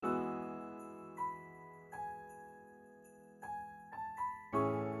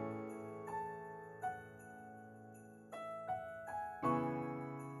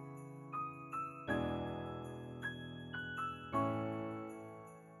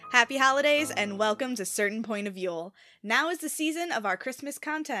Happy holidays and welcome to Certain Point of Yule. Now is the season of our Christmas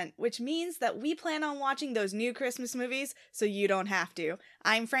content, which means that we plan on watching those new Christmas movies so you don't have to.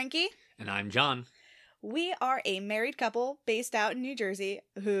 I'm Frankie. And I'm John. We are a married couple based out in New Jersey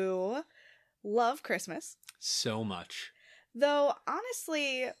who love Christmas. So much. Though,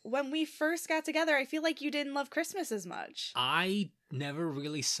 honestly, when we first got together, I feel like you didn't love Christmas as much. I never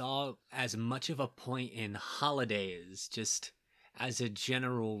really saw as much of a point in holidays, just as a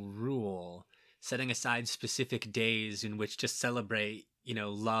general rule, setting aside specific days in which to celebrate,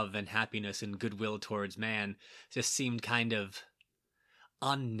 love and happiness and goodwill towards man just seemed kind of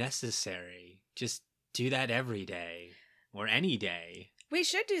unnecessary. Just do that every day or any day. We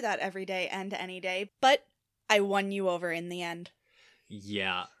should do that every day and any day, but I won you over in the end.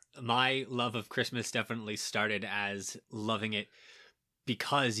 Yeah, my love of Christmas definitely started as loving it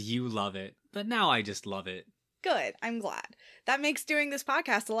because you love it, but now I just love it. Good, I'm glad. That makes doing this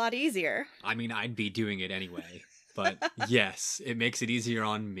podcast a lot easier. I mean, I'd be doing it anyway, but yes, it makes it easier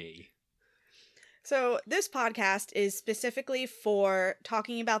on me. So this podcast is specifically for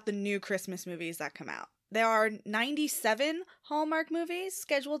talking about the new Christmas movies that come out. There are 97 Hallmark movies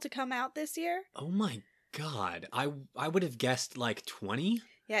scheduled to come out this year. Oh my God, I would have guessed like 20?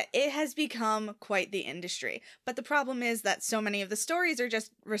 Yeah, it has become quite the industry. But the problem is that so many of the stories are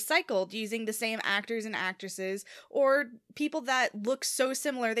just recycled using the same actors and actresses, or people that look so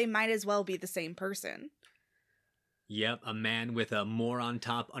similar they might as well be the same person. Yep, a man with a moron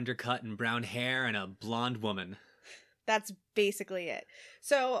top undercut and brown hair and a blonde woman. That's basically it.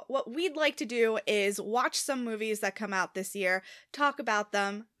 So what we'd like to do is watch some movies that come out this year, talk about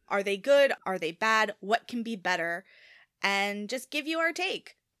them. Are they good? Are they bad? What can be better? And just give you our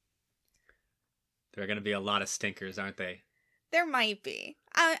take. There are going to be a lot of stinkers, aren't they? There might be.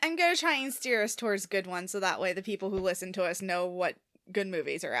 I'm going to try and steer us towards good ones so that way the people who listen to us know what good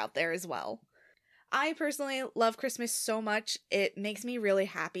movies are out there as well. I personally love Christmas so much. It makes me really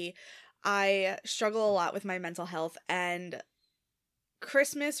happy. I struggle a lot with my mental health, and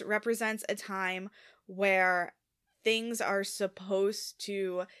Christmas represents a time where things are supposed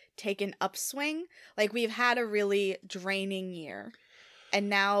to take an upswing. Like, we've had a really draining year, and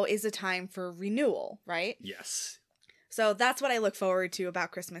now is a time for renewal, right? Yes. So that's what I look forward to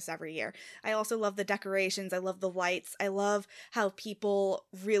about Christmas every year. I also love the decorations. I love the lights. I love how people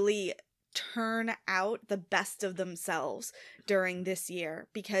really turn out the best of themselves during this year,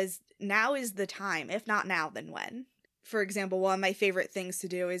 because now is the time. If not now, then when? For example, one of my favorite things to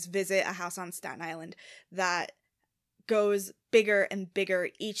do is visit a house on Staten Island that goes bigger and bigger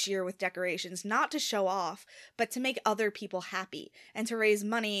each year with decorations, not to show off, but to make other people happy and to raise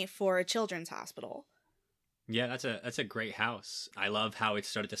money for a children's hospital. Yeah, that's a great house. I love how it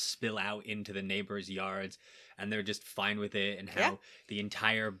started to spill out into the neighbors' yards, and they're just fine with it, and how the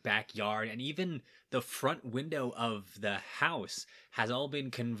entire backyard and even the front window of the house has all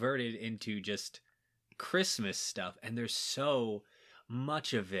been converted into just Christmas stuff, and there's so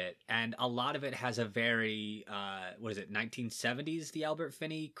much of it, and a lot of it has a very 1970s, the Albert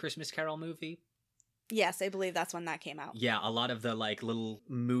Finney Christmas Carol movie. Yes, I believe that's when that came out. Yeah, a lot of the little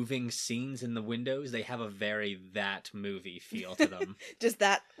moving scenes in the windows, they have a very that movie feel to them. Just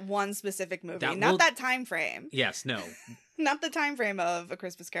that one specific movie, not that time frame. Yes, no. Not the time frame of A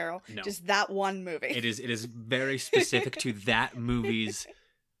Christmas Carol. No. Just that one movie. It is very specific to that movie's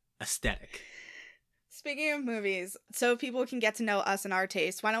aesthetic. Speaking of movies, so people can get to know us and our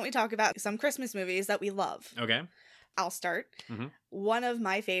taste, why don't we talk about some Christmas movies that we love? Okay. I'll start. Mm-hmm. One of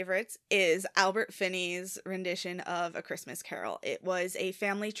my favorites is Albert Finney's rendition of A Christmas Carol. It was a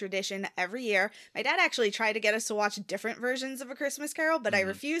family tradition every year. My dad actually tried to get us to watch different versions of A Christmas Carol, but I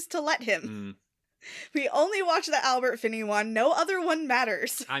refused to let him. We only watch the Albert Finney one. No other one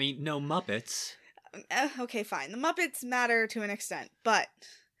matters. I mean, no Muppets. Okay, fine. The Muppets matter to an extent, but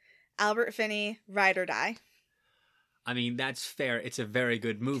Albert Finney, ride or die. I mean, that's fair. It's a very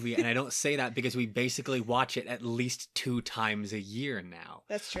good movie, and I don't say that because we basically watch it at least 2 times a year now.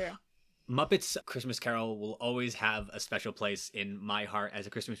 That's true. Muppets Christmas Carol will always have a special place in my heart as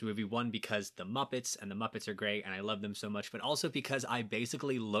a Christmas movie. One, because the Muppets are great, and I love them so much, but also because I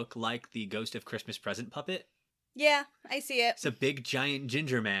basically look like the Ghost of Christmas Present puppet. Yeah, I see it. It's a big, giant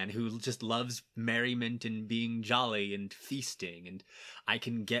ginger man who just loves merriment and being jolly and feasting, and I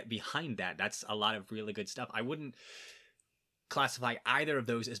can get behind that. That's a lot of really good stuff. I wouldn't classify either of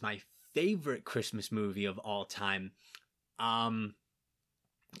those as my favorite Christmas movie of all time. God,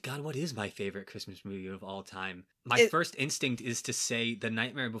 what is my favorite Christmas movie of all time? My first instinct is to say The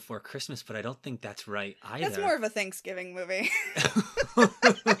Nightmare Before Christmas, but I don't think that's right either. That's more of a Thanksgiving movie.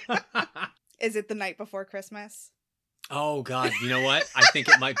 Is it The Night Before Christmas? Oh, God. You know what? I think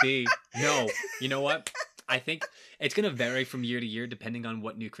it might be. No. You know what? I think it's going to vary from year to year depending on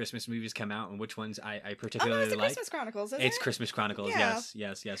what new Christmas movies come out and which ones I Oh, no, particularly it's the like. Christmas Chronicles, isn't It's it? Christmas Chronicles. Yeah.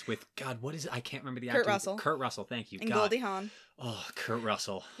 Yes. With, God, what is it? I can't remember the Kurt actor. Russell. Kurt Russell. Thank you. And God. Goldie Hawn. Oh, Kurt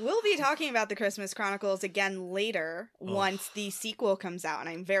Russell. We'll be talking about the Christmas Chronicles again later once the sequel comes out, and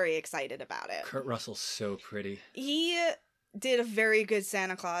I'm very excited about it. Kurt Russell's so pretty. He did a very good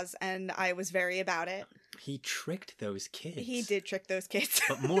Santa Claus, and I was very about it. He tricked those kids. He did trick those kids.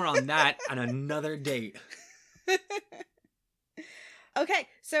 But more on that on another date. Okay,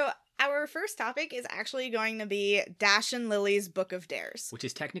 so our first topic is actually going to be Dash and Lily's Book of Dares. Which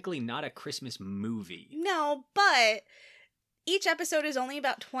is technically not a Christmas movie. No, but each episode is only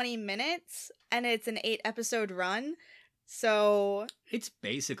about 20 minutes, and it's an 8-episode run, so It's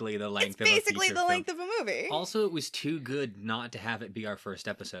basically the length it's of a basically feature the film. length of a movie. Also, it was too good not to have it be our first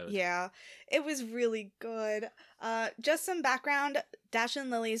episode. Yeah, it was really good. Just some background. Dash and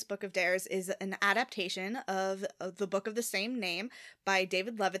Lily's Book of Dares is an adaptation of the book of the same name by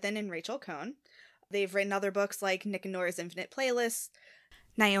David Levithan and Rachel Cohn. They've written other books like Nick and Nora's Infinite Playlist,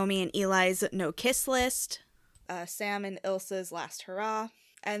 Naomi and Eli's No Kiss List, Sam and Ilsa's Last Hurrah,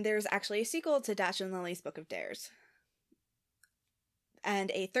 and there's actually a sequel to Dash and Lily's Book of Dares.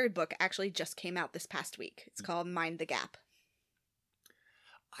 And a third book actually just came out this past week. It's called Mind the Gap.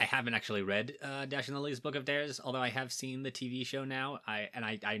 I haven't actually read Dash and Lily's Book of Dares, although I have seen the TV show now. I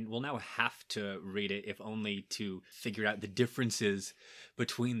will now have to read it, if only to figure out the differences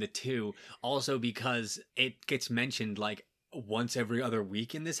between the two. Also because it gets mentioned like once every other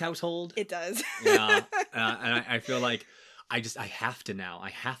week in this household. It does. Yeah, and I feel like I have to now. I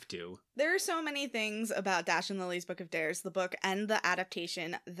have to. There are so many things about Dash and Lily's Book of Dares, the book and the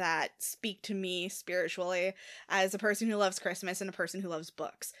adaptation, that speak to me spiritually as a person who loves Christmas and a person who loves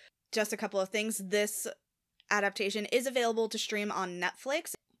books. Just a couple of things. This adaptation is available to stream on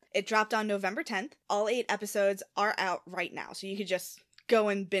Netflix. It dropped on November 10th. All 8 episodes are out right now, so you could just go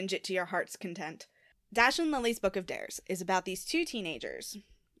and binge it to your heart's content. Dash and Lily's Book of Dares is about these 2 teenagers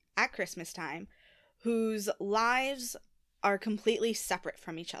at Christmas time whose lives are completely separate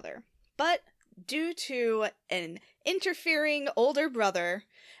from each other. But due to an interfering older brother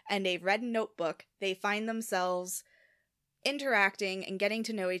and a red notebook, they find themselves interacting and getting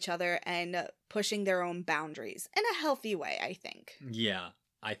to know each other and pushing their own boundaries in a healthy way, I think. Yeah.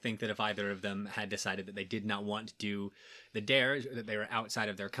 I think that if either of them had decided that they did not want to do the dares, or that they were outside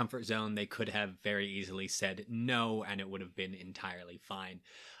of their comfort zone, they could have very easily said no, and it would have been entirely fine.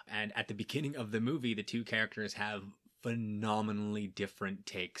 And at the beginning of the movie, the 2 characters have phenomenally different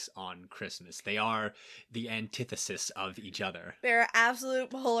takes on Christmas. They are the antithesis of each other. They're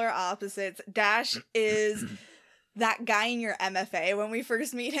absolute polar opposites. Dash is that guy in your MFA when we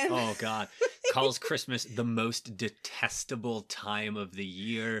first meet him. Oh, God. Calls Christmas the most detestable time of the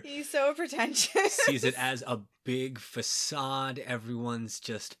year. He's so pretentious. Sees it as a big facade. Everyone's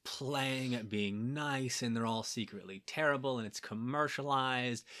just playing at being nice, and they're all secretly terrible, and it's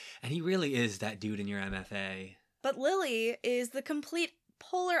commercialized. And he really is that dude in your MFA. But Lily is the complete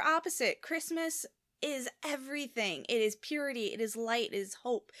polar opposite. Christmas is everything. It is purity, it is light, it is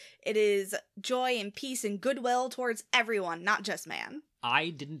hope, it is joy and peace and goodwill towards everyone, not just man. I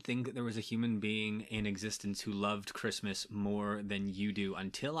didn't think that there was a human being in existence who loved Christmas more than you do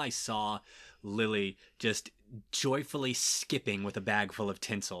until I saw Lily just joyfully skipping with a bag full of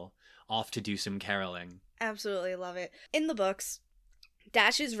tinsel off to do some caroling. Absolutely love it. In the books,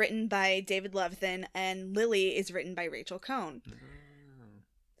 Dash is written by David Levithan and Lily is written by Rachel Cohn.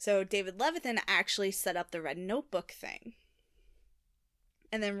 So David Levithan actually set up the red notebook thing.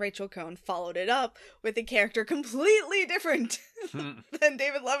 And then Rachel Cohn followed it up with a character completely different than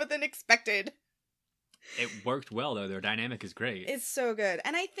David Levithan expected. It worked well, though. Their dynamic is great. It's so good.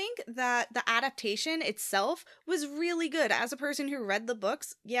 And I think that the adaptation itself was really good. As a person who read the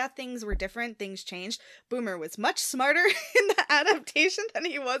books, yeah, things were different, things changed. Boomer was much smarter in the adaptation than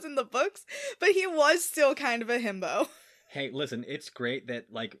he was in the books, but he was still kind of a himbo. Hey, listen, it's great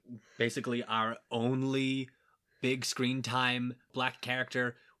that, like, basically our only big screen time black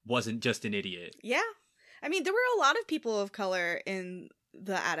character wasn't just an idiot. Yeah. I mean, there were a lot of people of color in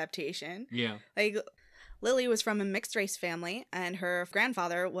the adaptation. Yeah. Like, Lily was from a mixed race family, and her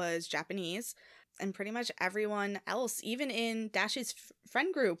grandfather was Japanese. And pretty much everyone else, even in Dash's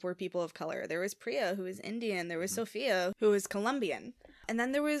friend group, were people of color. There was Priya, who was Indian. There was Sophia, who was Colombian. And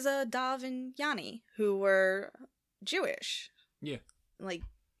then there was Dav and Yanni, who were Jewish. Yeah. Like,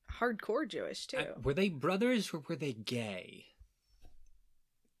 hardcore Jewish, too. Were they brothers or were they gay?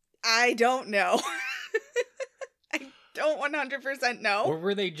 I don't know. don't 100% know. Or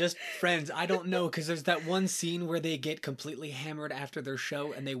were they just friends? I don't know, because there's that one scene where they get completely hammered after their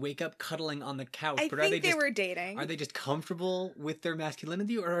show and they wake up cuddling on the couch. I But think they were dating. Are they just comfortable with their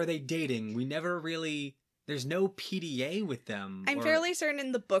masculinity, or are they dating? We never really... There's no PDA with them. I'm fairly certain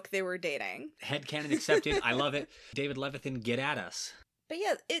in the book they were dating. Headcanon accepted. I love it. David Levithan, get at us. But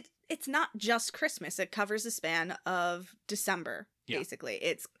yeah, it's not just Christmas. It covers the span of December, basically.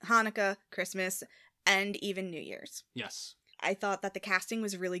 It's Hanukkah, Christmas, and even New Year's. Yes. I thought that the casting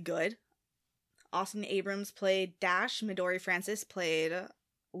was really good. Austin Abrams played Dash. Midori Francis played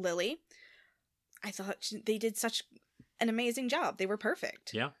Lily. I thought they did such an amazing job. They were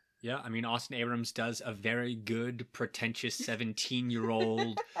perfect. Yeah. Yeah, I mean, Austin Abrams does a very good, pretentious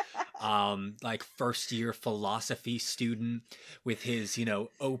 17-year-old, like first-year philosophy student with his,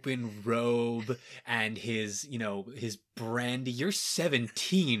 open robe and his, his brandy. You're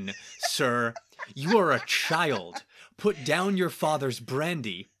 17, sir. You are a child. Put down your father's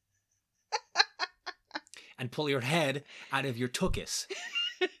brandy and pull your head out of your tuchus.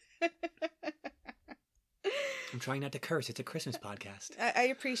 I'm trying not to curse. It's a Christmas podcast. I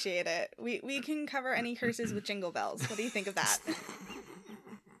appreciate it. We can cover any curses with Jingle Bells. What do you think of that?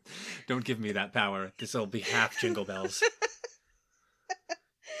 Don't give me that power. This will be half Jingle Bells.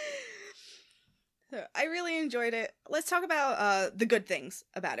 I really enjoyed it. Let's talk about the good things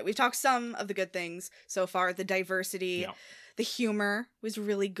about it. We've talked some of the good things so far. The diversity, the humor was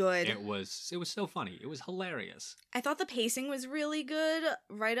really good. It was so funny. It was hilarious. I thought the pacing was really good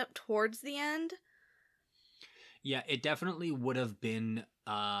right up towards the end. Yeah, it definitely would have been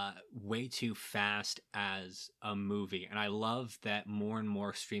way too fast as a movie. And I love that more and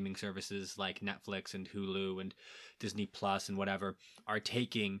more streaming services like Netflix and Hulu and Disney Plus and whatever are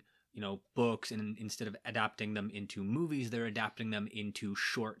taking, books, and instead of adapting them into movies, they're adapting them into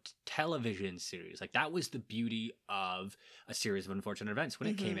short television series. Like, that was the beauty of A Series of Unfortunate Events when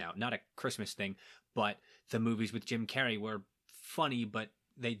it came out. Not a Christmas thing, but the movies with Jim Carrey were funny, but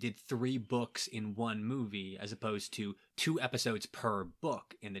they did 3 books in one movie as opposed to 2 episodes per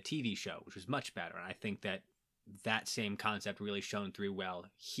book in the TV show, which was much better. And I think that same concept really shone through well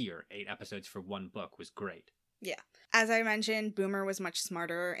here. 8 episodes for one book was great. Yeah. As I mentioned, Boomer was much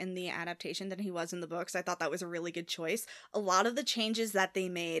smarter in the adaptation than he was in the books. I thought that was a really good choice. A lot of the changes that they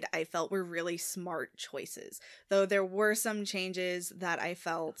made, I felt were really smart choices. Though there were some changes that I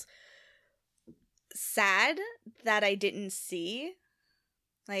felt sad that I didn't see.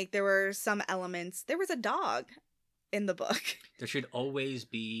 Like, there were some elements. There was a dog in the book. There should always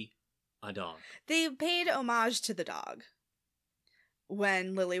be a dog. They paid homage to the dog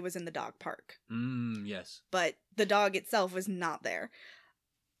when Lily was in the dog park. Yes. But the dog itself was not there.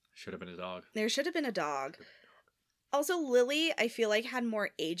 Should have been a dog. There should have been a dog. Also, Lily, I feel like, had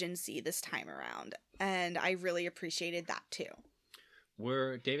more agency this time around. And I really appreciated that, too.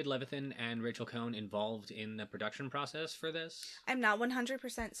 Were David Levithan and Rachel Cohn involved in the production process for this? I'm not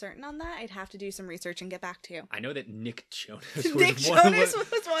 100% certain on that. I'd have to do some research and get back to you. I know that Nick Jonas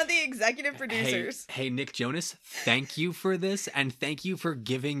was one of the executive producers. Hey, Nick Jonas, thank you for this, and thank you for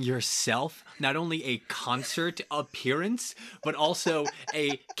giving yourself not only a concert appearance, but also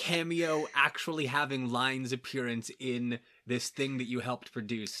a cameo, actually having lines appearance in this thing that you helped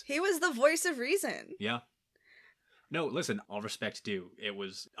produce. He was the voice of reason. Yeah. No, listen, all respect due. It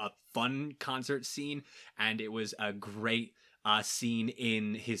was a fun concert scene, and it was a great scene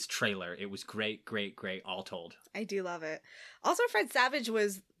in his trailer. It was great, great, great, all told. I do love it. Also, Fred Savage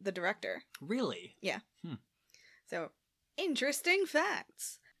was the director. Really? Yeah. So, interesting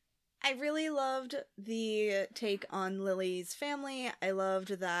facts. I really loved the take on Lily's family. I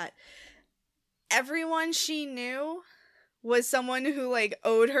loved that everyone she knew was someone who,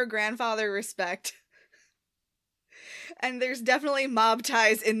 owed her grandfather respect. And there's definitely mob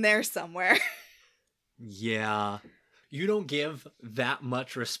ties in there somewhere. Yeah. You don't give that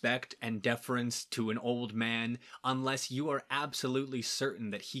much respect and deference to an old man unless you are absolutely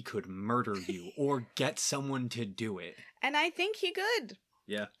certain that he could murder you or get someone to do it. And I think he could.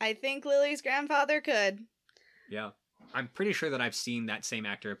 Yeah. I think Lily's grandfather could. Yeah. I'm pretty sure that I've seen that same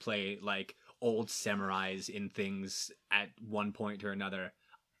actor play, old samurais in things at one point or another.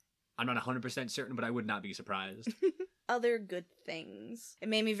 I'm not 100% certain, but I would not be surprised. Other good things. It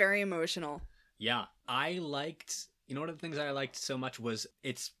made me very emotional. Yeah. One of the things I liked so much was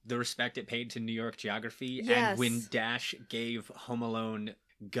it's the respect it paid to New York geography. Yes. And when Dash gave Home Alone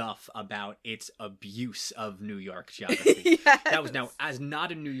guff about its abuse of New York geography. Yes. That was, now, as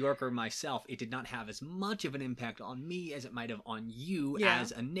not a New Yorker myself, it did not have as much of an impact on me as it might have on you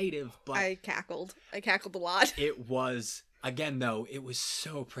as a native, but I cackled a lot. It was Again, though, it was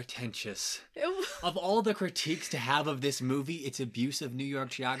so pretentious. It Of all the critiques to have of this movie, its abuse of New York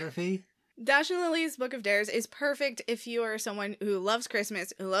geography. Dash and Lily's Book of Dares is perfect if you are someone who loves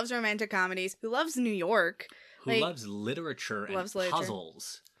Christmas, who loves romantic comedies, who loves New York. Who loves literature and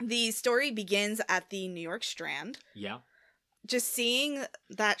puzzles. The story begins at the New York Strand. Yeah. Just seeing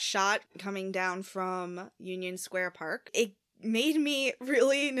that shot coming down from Union Square Park, it made me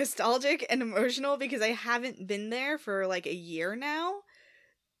really nostalgic and emotional because I haven't been there for like a year now.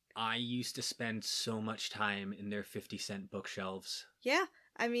 I used to spend so much time in their 50-cent bookshelves. Yeah.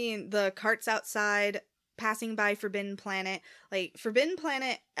 I mean, the carts outside, passing by Forbidden Planet. Like, Forbidden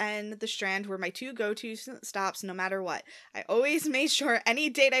Planet and the Strand were my two go-to stops no matter what. I always made sure any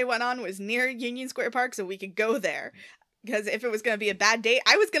date I went on was near Union Square Park so we could go there. Because if it was going to be a bad date,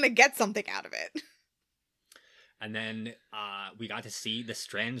 I was going to get something out of it. And then we got to see the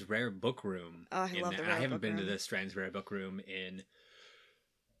Strand's Rare Book Room. Oh, I love the Rare Book Room. I haven't been to the Strand's Rare Book Room in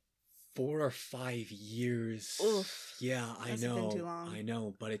 4 or 5 years. Oof. Yeah, I know. Been too long. I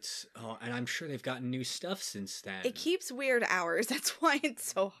know, but it's and I'm sure they've gotten new stuff since then. It keeps weird hours. That's why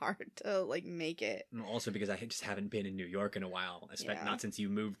it's so hard to like make it. And also because I just haven't been in New York in a while. Yeah. Not since you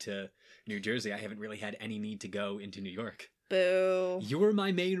moved to New Jersey. I haven't really had any need to go into New York. Boo. You were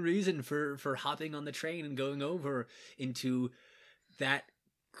my main reason for hopping on the train and going over into that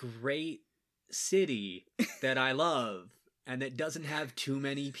great city that I love. And that doesn't have too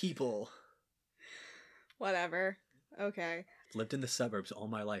many people. Whatever. Okay. Lived in the suburbs all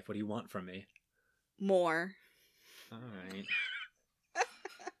my life. What do you want from me? More. All right.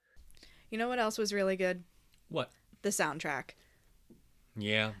 You know what else was really good? What? The soundtrack.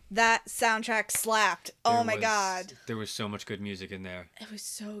 Yeah. That soundtrack slapped. Oh my god. There was so much good music in there. It was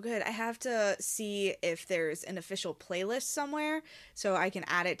so good. I have to see if there's an official playlist somewhere so I can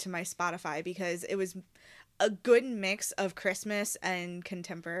add it to my Spotify because it was a good mix of Christmas and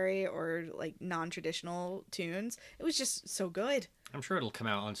contemporary or like non-traditional tunes. It was just so good. I'm sure it'll come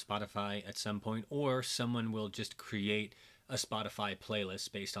out on Spotify at some point, or someone will just create a Spotify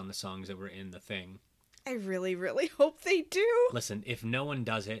playlist based on the songs that were in the thing. I really, really hope they do. Listen, if no one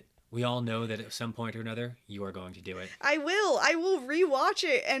does it, we all know that at some point or another, you are going to do it. I will rewatch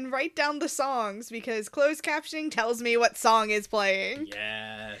it and write down the songs because closed captioning tells me what song is playing.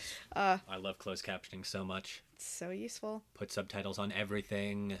 Yes. I love closed captioning so much. It's so useful. Put subtitles on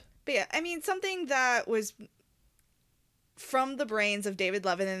everything. But yeah, I mean, something that was from the brains of David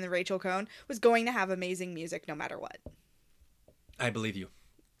Levin and Rachel Cohn was going to have amazing music no matter what. I believe you.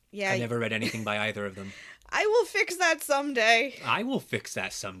 Yeah. I never read anything by either of them. I will fix that someday. I will fix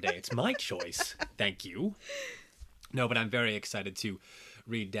that someday. It's my choice. Thank you. No, but I'm very excited to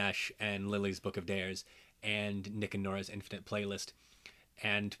read Dash and Lily's Book of Dares and Nick and Nora's Infinite Playlist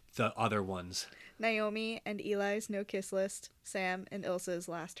and the other ones. Naomi and Eli's No Kiss List. Sam and Ilsa's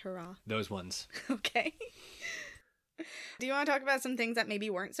Last Hurrah. Those ones. Okay. Do you want to talk about some things that maybe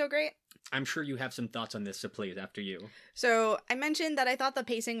weren't so great? I'm sure you have some thoughts on this, so please, after you. So I mentioned that I thought the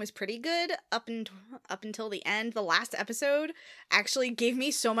pacing was pretty good up until the end. The last episode actually gave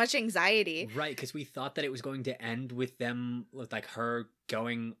me so much anxiety. Right, because we thought that it was going to end with them, with like her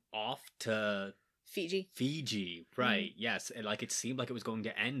going off to Fiji, right? Yes, and like it seemed like it was going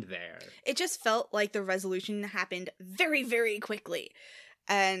to end there. It just felt like the resolution happened very, very quickly,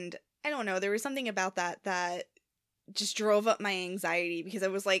 and I don't know. There was something about that just drove up my anxiety because I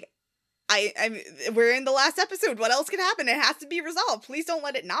was like, we're in the last episode. What else could happen? It has to be resolved. Please don't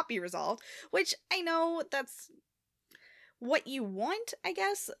let it not be resolved. Which I know that's what you want, I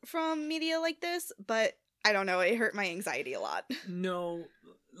guess, from media like this, but I don't know. It hurt my anxiety a lot. No,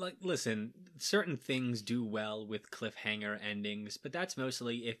 like, listen, certain things do well with cliffhanger endings, but that's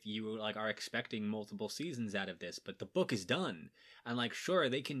mostly if you like are expecting multiple seasons out of this. But the book is done, and like, sure,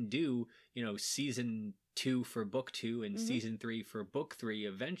 they can do, season 2 for book 2 and season 3 for book 3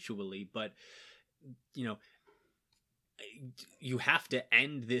 eventually, but you have to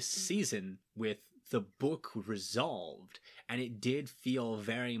end this season with the book resolved, and it did feel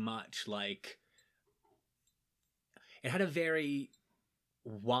very much like it had a very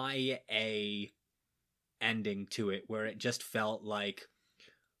YA ending to it, where it just felt like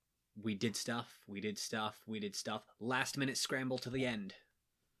we did stuff, last minute scramble to the end.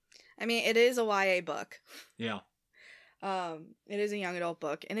 I mean, it is a YA book. Yeah. It is a young adult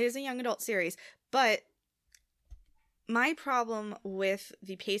book, and it is a young adult series, but my problem with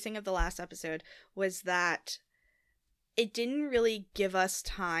the pacing of the last episode was that it didn't really give us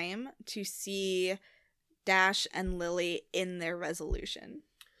time to see Dash and Lily in their resolution.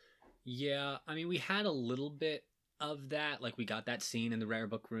 Yeah, I mean, we had a little bit of that. Like, we got that scene in the Rare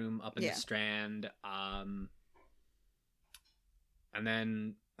Book Room up in the Strand. And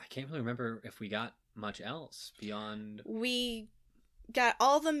then I can't really remember if we got much else beyond. We got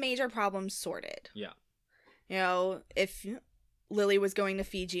all the major problems sorted. Yeah. You know, if Lily was going to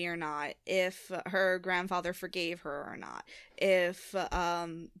Fiji or not, if her grandfather forgave her or not, if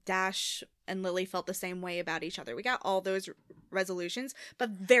Dash and Lily felt the same way about each other. We got all those resolutions,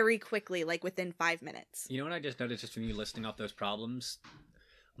 but very quickly, like within 5 minutes. You know what I just noticed just from you listing off those problems?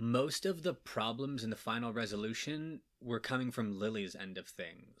 Most of the problems in the final resolution were coming from Lily's end of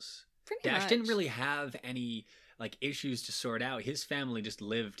things. Pretty Dash much. didn't really have any like issues to sort out. His family just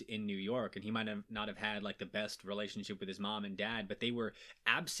lived in New York, and he might have not have had like the best relationship with his mom and dad, but they were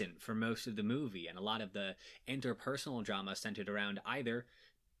absent for most of the movie, and a lot of the interpersonal drama centered around either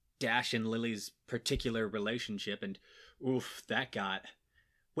Dash and Lily's particular relationship, and oof, that got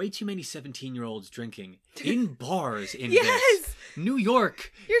way too many 17-year-olds drinking in bars in Yes! this. New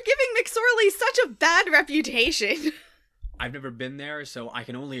York. You're giving McSorley such a bad reputation. I've never been there, so I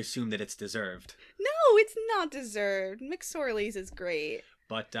can only assume that it's deserved. No, it's not deserved. McSorley's is great.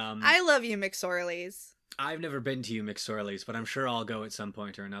 But I love you, McSorley's. I've never been to you McSorley's, but I'm sure I'll go at some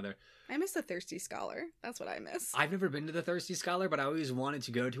point or another. I miss the Thirsty Scholar. That's what I miss. I've never been to the Thirsty Scholar, but I always wanted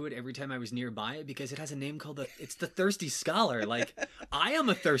to go to it every time I was nearby it because it has a name called it's the Thirsty Scholar. Like, I am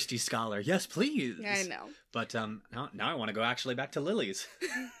a thirsty scholar. Yes, please. I know. But now I want to go actually back to Lily's.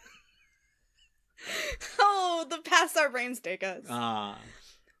 Oh, the paths our brains take us. Ah.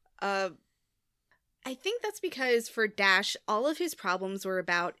 I think that's because for Dash, all of his problems were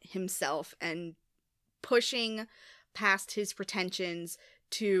about himself and pushing past his pretensions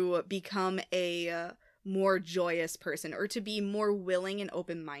to become a more joyous person, or to be more willing and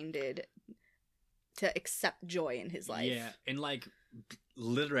open-minded to accept joy in his life. Yeah, in like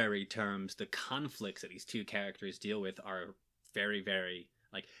literary terms, the conflicts that these two characters deal with are very, very,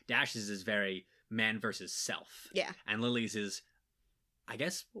 like, Dash's is very man versus self. Yeah. And Lily's is, I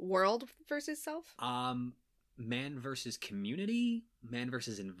guess, World versus self? man versus community, man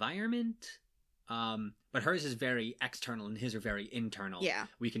versus environment. But hers is very external and his are very internal. Yeah.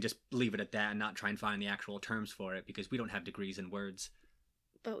 We can just leave it at that and not try and find the actual terms for it because we don't have degrees in words.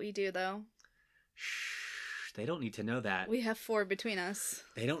 But we do, though. Shh, they don't need to know that. We have 4 between us.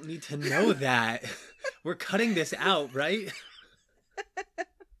 They don't need to know that. We're cutting this out, right?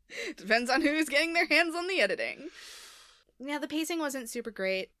 Depends on who's getting their hands on the editing. Yeah, the pacing wasn't super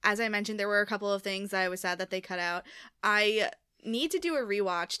great. As I mentioned, there were a couple of things that I was sad that they cut out. I need to do a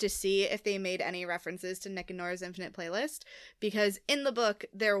rewatch to see if they made any references to Nick and Nora's Infinite Playlist, because in the book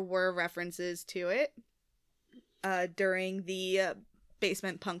there were references to it during the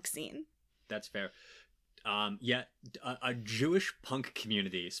basement punk scene. That's fair. Yeah, a Jewish punk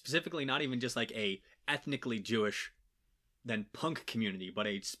community, specifically not even just like a ethnically Jewish then punk community, but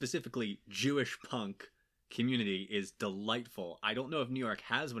a specifically Jewish punk community is delightful. I don't know if New York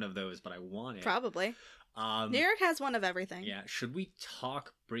has one of those, but I want it. Probably. New York has one of everything. Yeah. Should we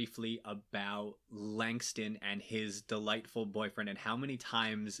talk briefly about Langston and his delightful boyfriend and how many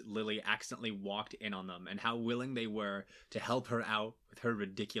times Lily accidentally walked in on them and how willing they were to help her out with her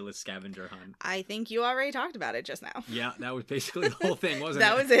ridiculous scavenger hunt? I think you already talked about it just now. Yeah, that was basically the whole thing, wasn't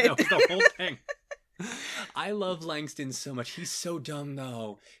That it? was it. That was the whole thing. I love Langston so much. He's so dumb,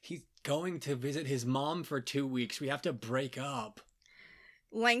 though. He's going to visit his mom for 2 weeks. We have to break up.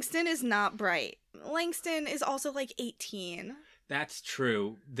 Langston is not bright. Langston is also like 18. That's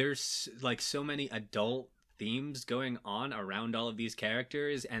true. There's like so many adult themes going on around all of these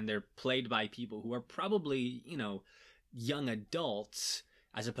characters, and they're played by people who are probably, you know, young adults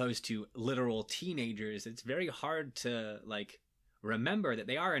as opposed to literal teenagers. It's very hard to like remember that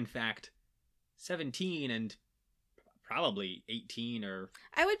they are in fact 17 and probably 18 or...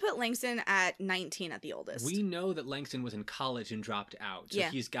 I would put Langston at 19 at the oldest. We know that Langston was in college and dropped out, so Yeah.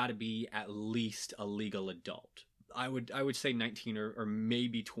 he's got to be at least a legal adult. I would say 19 or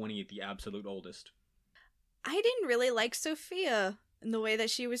maybe 20 at the absolute oldest. I didn't really like Sophia in the way that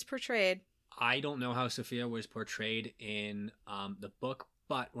she was portrayed. I don't know how Sophia was portrayed in the book,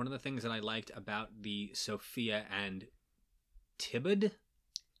 but one of the things that I liked about the Sophia and Thibaud,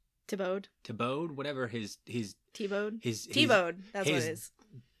 whatever his T-Bode? his T-Bode, that's what his it is.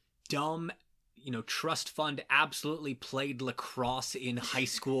 dumb, you know, trust fund absolutely played lacrosse in high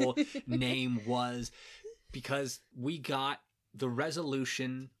school name was, because we got the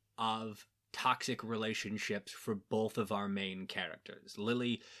resolution of toxic relationships for both of our main characters.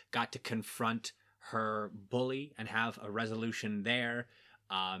 Lily got to confront her bully and have a resolution there,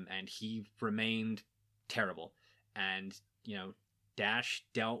 and he remained terrible. And, you know, Dash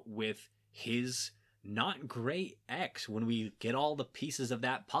dealt with his not great ex when we get all the pieces of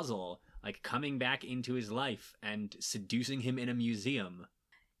that puzzle. like coming back into his life and seducing him in a museum.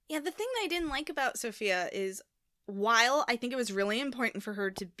 Yeah, the thing that I didn't like about Sophia is, while I think it was really important for her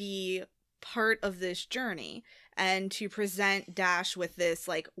to be part of this journey and to present Dash with this,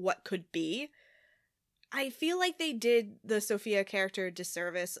 like, what could be, I feel like they did the Sophia character a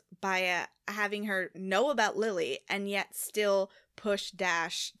disservice by having her know about Lily and yet still push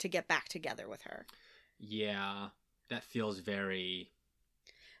Dash to get back together with her. Yeah, that feels very...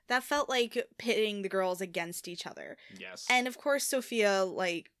 That felt like pitting the girls against each other. Yes. And of course, Sophia,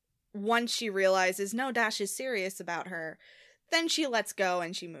 like, once she realizes, no, Dash is serious about her, then she lets go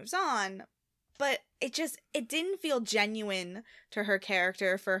and she moves on. But it didn't feel genuine to her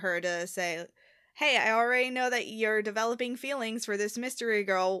character for her to say, hey, I already know that you're developing feelings for this mystery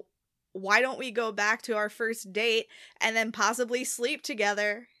girl. Why don't we go back to our first date and then possibly sleep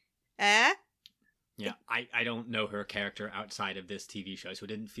together? Eh? Yeah, I don't know her character outside of this TV show, so it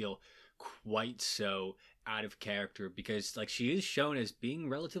didn't feel quite so out of character, because like she is shown as being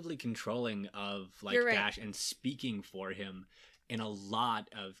relatively controlling of like You're right. Dash and speaking for him in a lot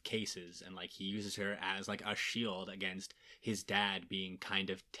of cases, and like he uses her as like a shield against his dad being kind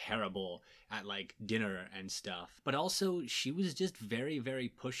of terrible at like dinner and stuff. But also she was just very,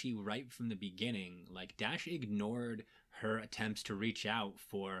 very pushy right from the beginning. Like Dash ignored her attempts to reach out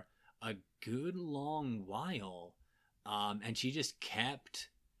for a good long while, and she just kept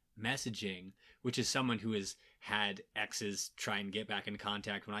messaging, which is someone who has had exes try and get back in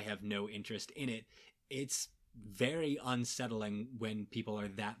contact when I have no interest in it. It's very unsettling when people are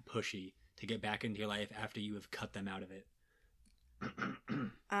that pushy to get back into your life after you have cut them out of it.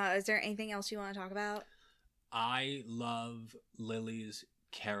 Is there anything else you want to talk about? I love Lily's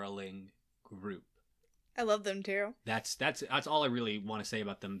caroling group. I love them too. That's all I really want to say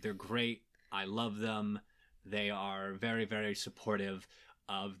about them. They're great. I love them. They are very, very supportive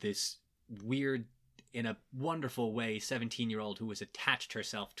of this weird, in a wonderful way, 17-year-old who has attached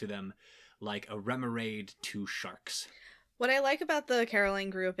herself to them like a remoraid to sharks. What I like about the caroling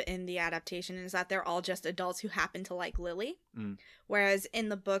group in the adaptation is that they're all just adults who happen to like Lily. Whereas in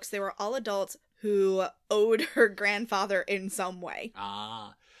the books, they were all adults who owed her grandfather in some way.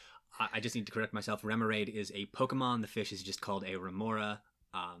 I just need to correct myself. Remoraid is a Pokemon. The fish is just called a Remora.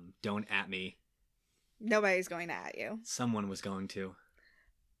 Don't at me. Nobody's going to at you. Someone was going to.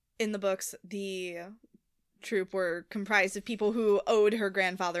 In the books, the troop were comprised of people who owed her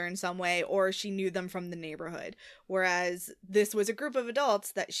grandfather in some way, or she knew them from the neighborhood. Whereas this was a group of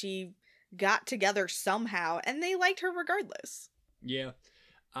adults that she got together somehow, and they liked her regardless. Yeah.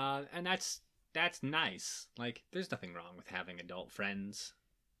 And that's nice. Like, there's nothing wrong with having adult friends.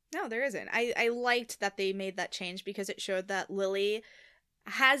 No, there isn't. I liked that they made that change because it showed that Lily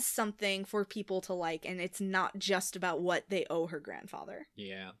has something for people to like, and it's not just about what they owe her grandfather.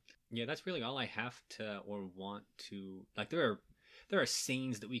 Yeah, that's really all I have to or want to. Like, there are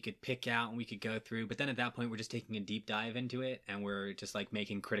scenes that we could pick out and we could go through, but then at that point we're just taking a deep dive into it, and we're just like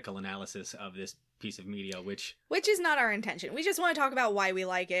making critical analysis of this piece of media, which is not our intention. We just want to talk about why we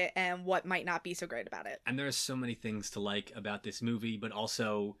like it and what might not be so great about it. And there's so many things to like about this movie, but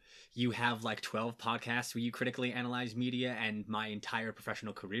also you have like 12 podcasts where you critically analyze media, and my entire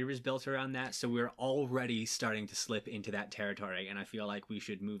professional career is built around that, so we're already starting to slip into that territory, and I feel like we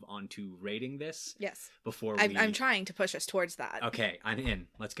should move on to rating this. Yes. Before I'm trying to push us towards that. Okay, I'm in.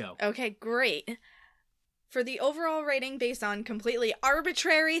 Let's go. Okay, great. For the overall rating based on completely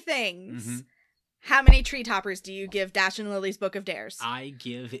arbitrary things, how many tree toppers do you give Dash and Lily's Book of Dares? I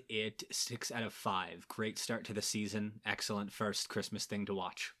give it 6 out of 5. Great start to the season. Excellent first Christmas thing to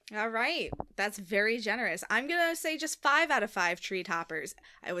watch. All right. That's very generous. I'm going to say just 5 out of 5 tree toppers.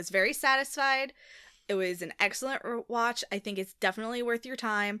 I was very satisfied. It was an excellent watch. I think it's definitely worth your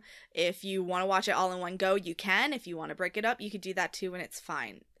time. If you want to watch it all in one go, you can. If you want to break it up, you could do that too, and it's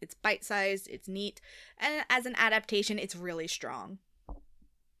fine. It's bite-sized, it's neat, and as an adaptation, it's really strong.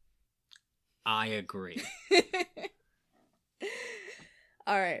 I agree.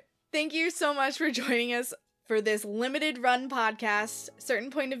 All right. Thank you so much for joining us for this limited run podcast.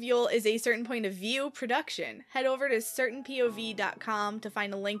 Certain Point of View is a Certain Point of View production. Head over to certainpov.com to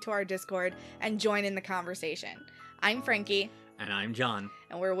find a link to our Discord and join in the conversation. I'm Frankie. And I'm John.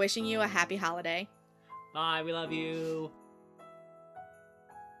 And we're wishing you a happy holiday. Bye, we love you.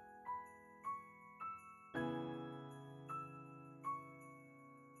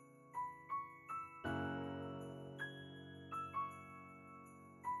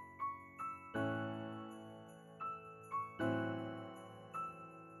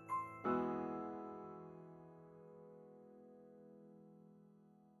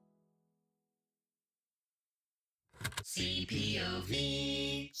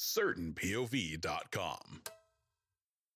 CPOV. CertainPOV.com.